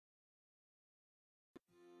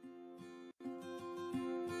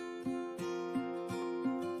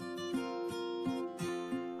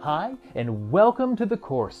Hi, and welcome to the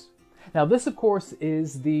course. Now this, of course,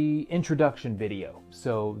 is the introduction video.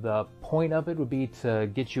 So the point of it would be to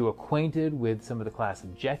get you acquainted with some of the class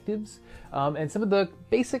objectives and some of the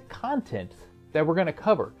basic content that we're going to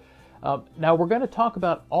cover. Now we're going to talk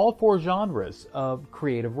about all four genres of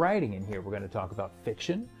creative writing in here. We're going to talk about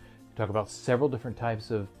fiction, talk about several different types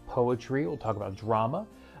of poetry, we'll talk about drama,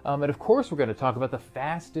 and of course we're going to talk about the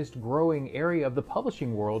fastest growing area of the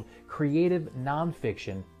publishing world, creative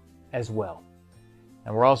nonfiction as well.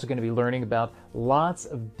 And we're also going to be learning about lots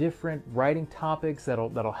of different writing topics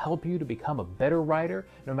that'll help you to become a better writer,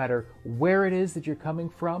 no matter where it is that you're coming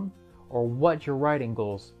from or what your writing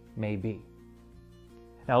goals may be.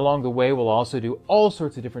 Now along the way, we'll also do all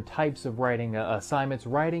sorts of different types of writing assignments,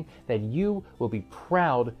 writing that you will be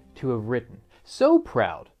proud to have written. So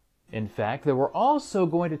proud, in fact, that we're also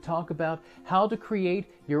going to talk about how to create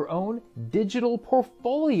your own digital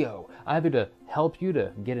portfolio, either to help you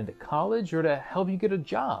to get into college or to help you get a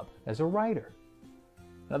job as a writer.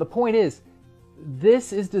 Now the point is,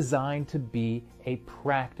 this is designed to be a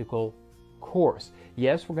practical course.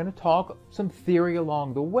 Yes, we're going to talk some theory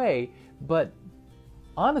along the way, but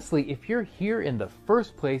honestly, if you're here in the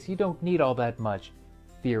first place, you don't need all that much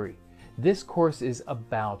theory. This course is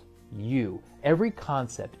about you. Every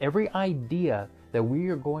concept, every idea that we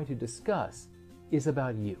are going to discuss is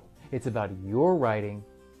about you. It's about your writing,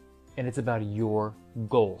 and it's about your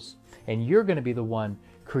goals. And you're going to be the one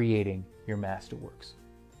creating your masterworks.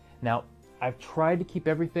 Now, I've tried to keep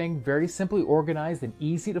everything very simply organized and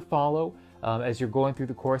easy to follow as you're going through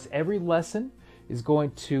the course. Every lesson is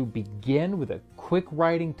going to begin with a quick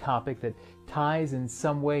writing topic that ties in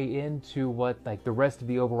some way into what the rest of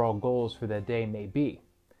the overall goals for that day may be.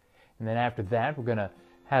 And then after that, we're going to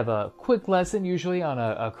have a quick lesson, usually on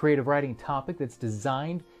a creative writing topic that's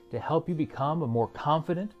designed to help you become a more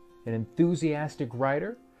confident and enthusiastic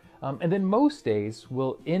writer. And then most days,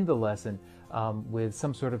 we'll end the lesson with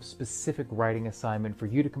some sort of specific writing assignment for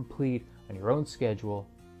you to complete on your own schedule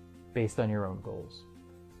based on your own goals.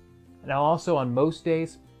 Now also on most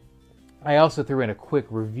days, I also threw in a quick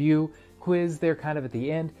review quiz there kind of at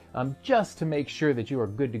the end, just to make sure that you are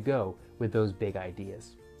good to go with those big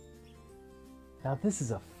ideas. Now this is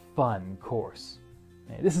a fun course.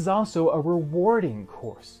 This is also a rewarding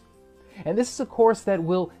course. And this is a course that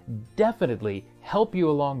will definitely help you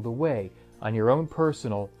along the way on your own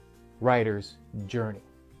personal writer's journey.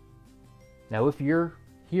 Now if you're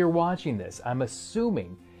here watching this, I'm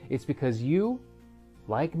assuming it's because you,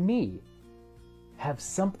 like me, have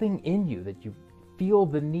something in you that you feel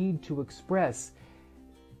the need to express,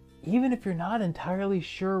 even if you're not entirely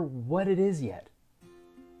sure what it is yet.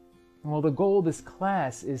 Well, the goal of this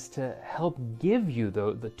class is to help give you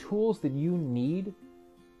the tools that you need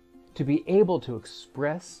to be able to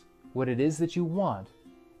express what it is that you want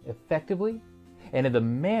effectively and in the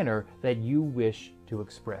manner that you wish to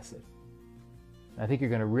express it. I think you're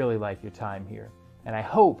going to really like your time here, and I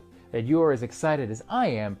hope that you're as excited as I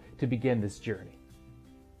am to begin this journey.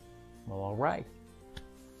 Well, all right,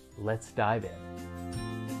 let's dive in.